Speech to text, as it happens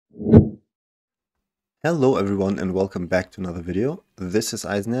Hello everyone and welcome back to another video. This is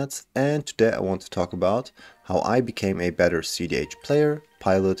Eisenherz and today I want to talk about how I became a better cEDH player,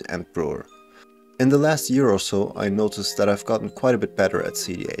 pilot and brewer. In the last year or so I noticed that I've gotten quite a bit better at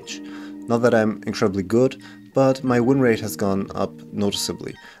cEDH. Not that I'm incredibly good, but my win rate has gone up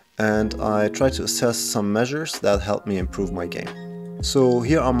noticeably and I try to assess some measures that help me improve my game. So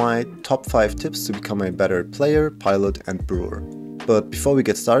here are my top 5 tips to become a better player, pilot and brewer. But before we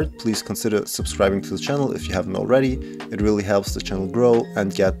get started, please consider subscribing to the channel if you haven't already. It really helps the channel grow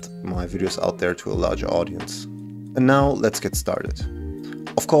and get my videos out there to a larger audience. And now let's get started.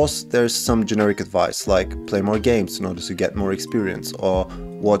 Of course, there's some generic advice like play more games in order to get more experience or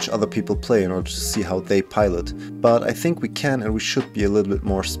watch other people play in order to see how they pilot. But I think we can and we should be a little bit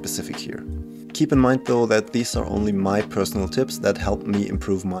more specific here. Keep in mind though that these are only my personal tips that help me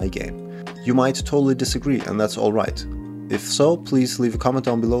improve my game. You might totally disagree and that's alright. If so, please leave a comment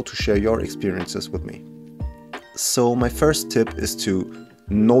down below to share your experiences with me. So my first tip is to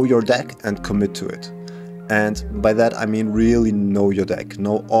know your deck and commit to it. And by that I mean really know your deck,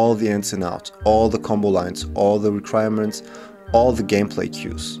 know all the ins and outs, all the combo lines, all the requirements, all the gameplay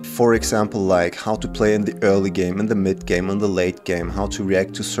cues. For example, like how to play in the early game, in the mid game, in the late game, how to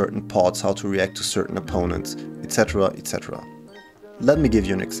react to certain pots, how to react to certain opponents, etc, etc. Let me give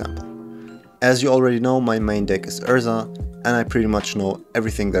you an example. As you already know, my main deck is Urza, and I pretty much know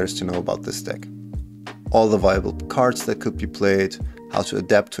everything there is to know about this deck. All the viable cards that could be played, how to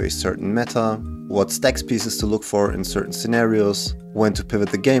adapt to a certain meta, what stacks pieces to look for in certain scenarios, when to pivot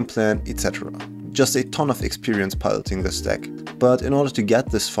the game plan, etc. Just a ton of experience piloting this deck. But in order to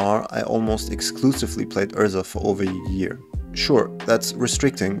get this far, I almost exclusively played Urza for over a year. Sure, that's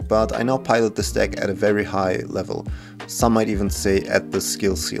restricting, but I now pilot this deck at a very high level. Some might even say at the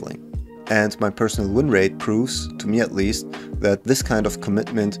skill ceiling. And my personal win rate proves, to me at least, that this kind of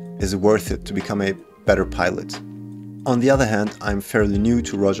commitment is worth it to become a better pilot. On the other hand, I'm fairly new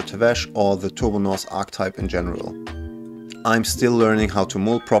to Roger Tevesh or the Turbo Norse archetype in general. I'm still learning how to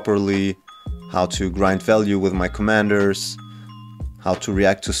mull properly, how to grind value with my commanders, how to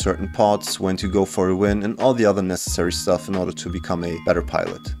react to certain pots, when to go for a win, and all the other necessary stuff in order to become a better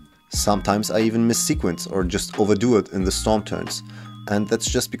pilot. Sometimes I even miss sequence or just overdo it in the storm turns. And that's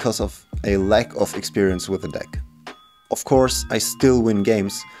just because of a lack of experience with the deck. Of course, I still win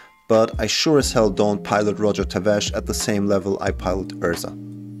games, but I sure as hell don't pilot Roger Tevesh at the same level I pilot Urza.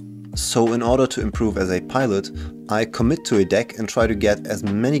 So in order to improve as a pilot, I commit to a deck and try to get as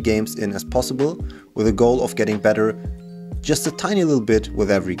many games in as possible with a goal of getting better just a tiny little bit with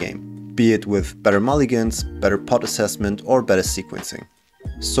every game, be it with better mulligans, better pot assessment or better sequencing.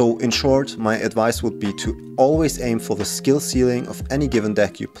 So in short, my advice would be to always aim for the skill ceiling of any given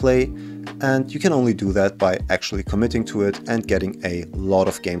deck you play, and you can only do that by actually committing to it and getting a lot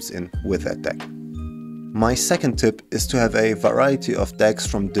of games in with that deck. My second tip is to have a variety of decks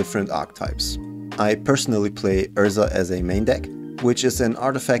from different archetypes. I personally play Urza as a main deck, which is an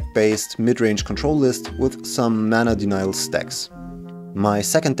artifact-based mid-range control list with some mana denial stacks. My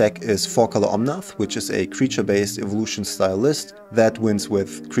second deck is 4-color Omnath, which is a creature-based evolution style list that wins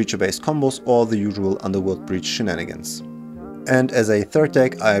with creature-based combos or the usual Underworld Breach shenanigans. And as a third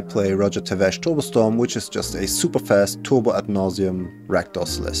deck I play Roger Tevesh Turbostorm, which is just a super fast turbo ad nauseum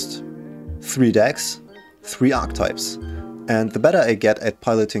Rakdos list. 3 decks, 3 archetypes. And the better I get at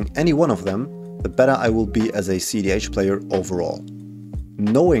piloting any one of them, the better I will be as a cEDH player overall.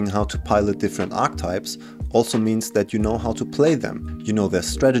 Knowing how to pilot different archetypes also means that you know how to play them. You know their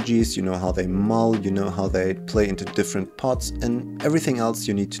strategies, you know how they mull, you know how they play into different pots and everything else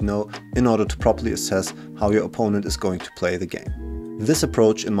you need to know in order to properly assess how your opponent is going to play the game. This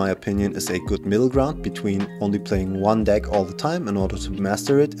approach, in my opinion, is a good middle ground between only playing one deck all the time in order to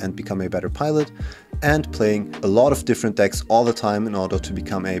master it and become a better pilot, and playing a lot of different decks all the time in order to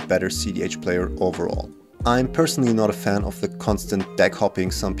become a better cEDH player overall. I'm personally not a fan of the constant deck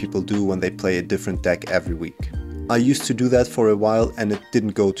hopping some people do when they play a different deck every week. I used to do that for a while and it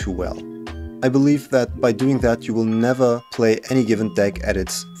didn't go too well. I believe that by doing that you will never play any given deck at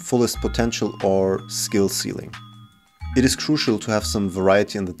its fullest potential or skill ceiling. It is crucial to have some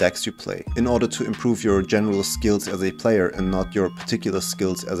variety in the decks you play, in order to improve your general skills as a player and not your particular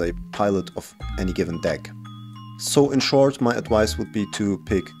skills as a pilot of any given deck. So in short, my advice would be to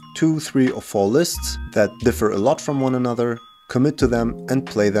pick 2, 3 or 4 lists that differ a lot from one another, commit to them and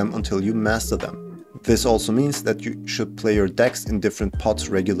play them until you master them. This also means that you should play your decks in different pots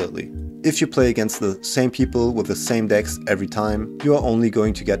regularly. If you play against the same people with the same decks every time, you are only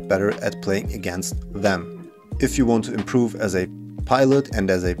going to get better at playing against them. If you want to improve as a pilot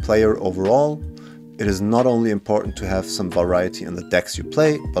and as a player overall, It is not only important to have some variety in the decks you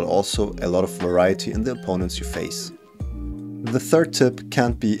play, but also a lot of variety in the opponents you face. The third tip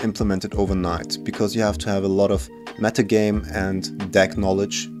can't be implemented overnight, because you have to have a lot of metagame and deck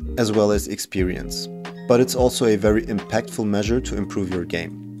knowledge, as well as experience. But it's also a very impactful measure to improve your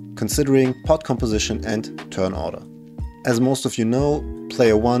game, considering pot composition and turn order. As most of you know,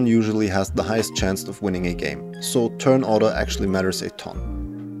 player 1 usually has the highest chance of winning a game, so turn order actually matters a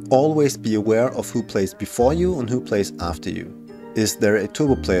ton. Always be aware of who plays before you and who plays after you. Is there a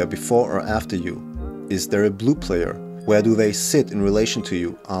turbo player before or after you? Is there a blue player? Where do they sit in relation to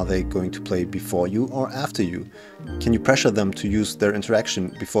you? Are they going to play before you or after you? Can you pressure them to use their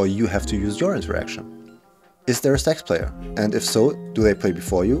interaction before you have to use your interaction? Is there a stacks player? And if so, do they play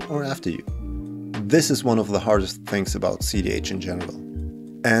before you or after you? This is one of the hardest things about cEDH in general.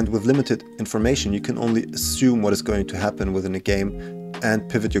 And with limited information, you can only assume what is going to happen within a game and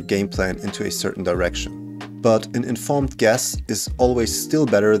pivot your game plan into a certain direction. But an informed guess is always still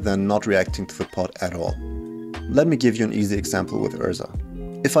better than not reacting to the pot at all. Let me give you an easy example with Urza.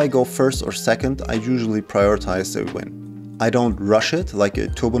 If I go first or second, I usually prioritize a win. I don't rush it like a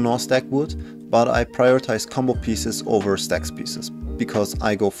Turbo Norse deck would, but I prioritize combo pieces over stacks pieces, because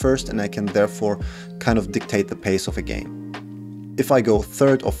I go first and I can therefore kind of dictate the pace of a game. If I go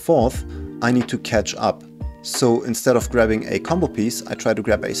third or fourth, I need to catch up. So instead of grabbing a combo piece, I try to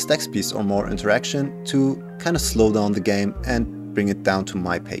grab a stacks piece or more interaction to kind of slow down the game and bring it down to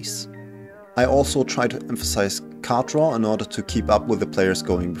my pace. I also try to emphasize card draw in order to keep up with the players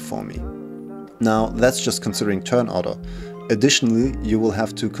going before me. Now, that's just considering turn order. Additionally, you will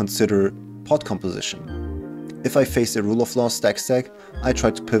have to consider pot composition. If I face a Rule of Law stacks deck, I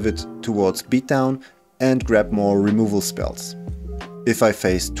try to pivot towards beatdown and grab more removal spells. If I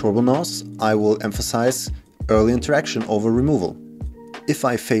face Turbo Norse, I will emphasize early interaction over removal. If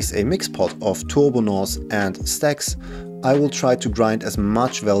I face a mixed pot of Turbo Norse and stacks, I will try to grind as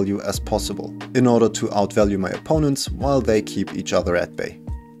much value as possible in order to outvalue my opponents while they keep each other at bay.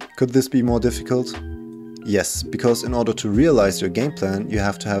 Could this be more difficult? Yes, because in order to realize your game plan, you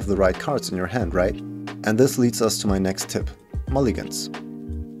have to have the right cards in your hand, right? And this leads us to my next tip: Mulligans.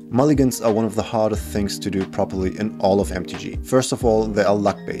 Mulligans are one of the hardest things to do properly in all of MTG. First of all, they are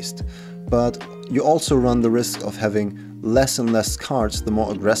luck-based, but you also run the risk of having less and less cards the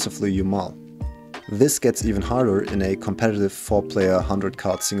more aggressively you mull. This gets even harder in a competitive 4-player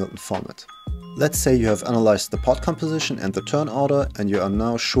 100-card singleton format. Let's say you have analyzed the pot composition and the turn order and you are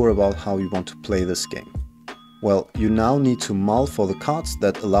now sure about how you want to play this game. Well, you now need to mull for the cards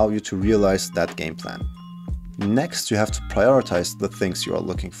that allow you to realize that game plan. Next, you have to prioritize the things you are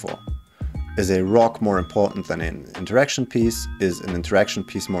looking for. Is a rock more important than an interaction piece? Is an interaction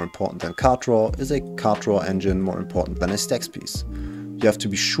piece more important than card draw? Is a card draw engine more important than a stacks piece? You have to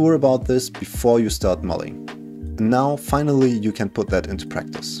be sure about this before you start mulling. And now, finally, you can put that into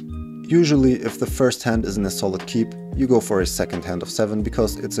practice. Usually, if the first hand isn't a solid keep, you go for a second hand of 7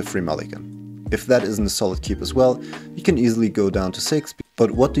 because it's a free mulligan. If that isn't a solid keep as well, you can easily go down to 6,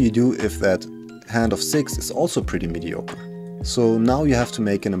 but what do you do if that hand of 6 is also pretty mediocre? So now you have to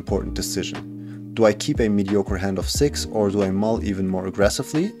make an important decision. Do I keep a mediocre hand of 6 or do I mull even more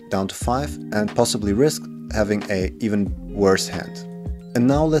aggressively, down to 5, and possibly risk having an even worse hand? And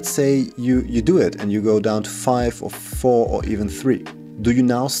now let's say you do it and you go down to 5 or 4 or even 3. Do you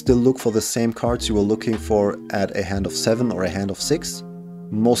now still look for the same cards you were looking for at a hand of 7 or a hand of 6?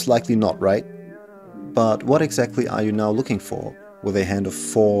 Most likely not, right? But what exactly are you now looking for with a hand of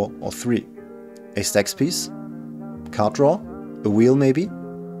 4 or 3? A stacks piece? Card draw? A wheel maybe?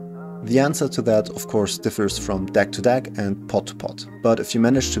 The answer to that of course differs from deck to deck and pot to pot. But if you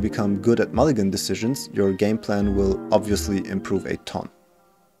manage to become good at mulligan decisions, your game plan will obviously improve a ton.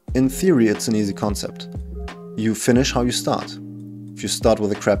 In theory, it's an easy concept. You finish how you start. If you start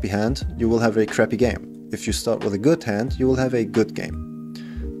with a crappy hand, you will have a crappy game. If you start with a good hand, you will have a good game.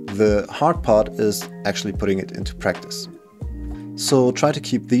 The hard part is actually putting it into practice. So try to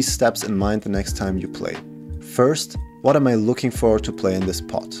keep these steps in mind the next time you play. First, what am I looking for to play in this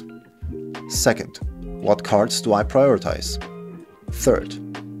pot? Second, what cards do I prioritize? Third,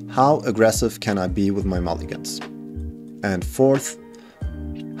 how aggressive can I be with my mulligans? And fourth,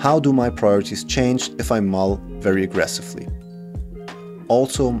 how do my priorities change if I mull very aggressively?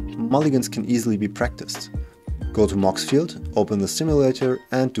 Also, mulligans can easily be practiced. Go to Moxfield, open the simulator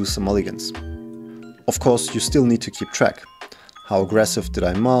and do some mulligans. Of course, you still need to keep track. How aggressive did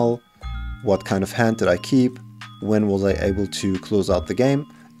I mull? What kind of hand did I keep? When was I able to close out the game?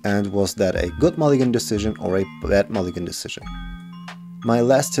 And was that a good mulligan decision or a bad mulligan decision? My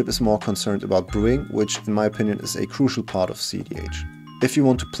last tip is more concerned about brewing, which in my opinion is a crucial part of cEDH. If you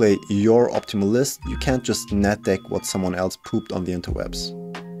want to play your optimal list, you can't just net deck what someone else pooped on the interwebs.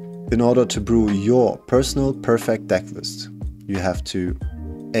 In order to brew your personal perfect deck list, you have to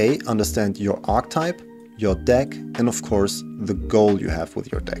A. Understand your archetype, your deck, and of course the goal you have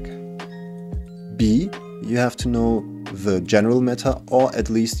with your deck. B. You have to know the general meta, or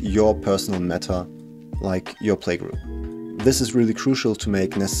at least your personal meta, like your playgroup. This is really crucial to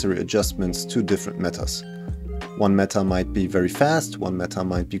make necessary adjustments to different metas. One meta might be very fast, one meta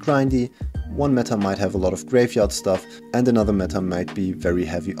might be grindy, one meta might have a lot of graveyard stuff, and another meta might be very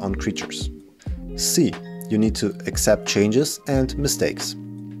heavy on creatures. C. You need to accept changes and mistakes.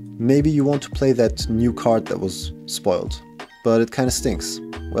 Maybe you want to play that new card that was spoiled, but it kinda stinks.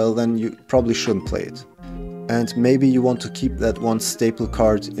 Well, then you probably shouldn't play it. And maybe you want to keep that one staple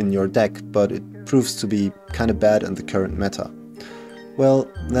card in your deck, but it proves to be kinda bad in the current meta. Well,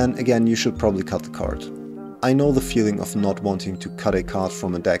 then again, you should probably cut the card. I know the feeling of not wanting to cut a card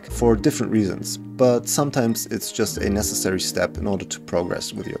from a deck for different reasons, but sometimes it's just a necessary step in order to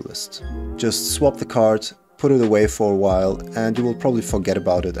progress with your list. Just swap the card, put it away for a while, and you will probably forget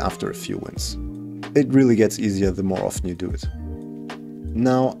about it after a few wins. It really gets easier the more often you do it.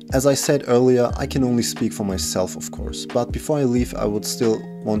 Now, as I said earlier, I can only speak for myself, of course, but before I leave, I would still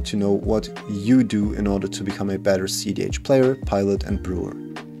want to know what you do in order to become a better cEDH player, pilot, and brewer.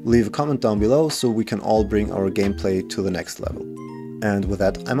 Leave a comment down below so we can all bring our gameplay to the next level. And with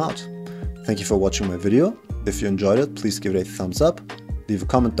that, I'm out. Thank you for watching my video. If you enjoyed it, please give it a thumbs up, leave a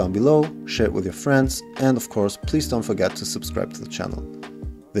comment down below, share it with your friends, and of course, please don't forget to subscribe to the channel.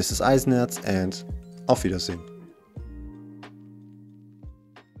 This is Eisenherz and auf Wiedersehen.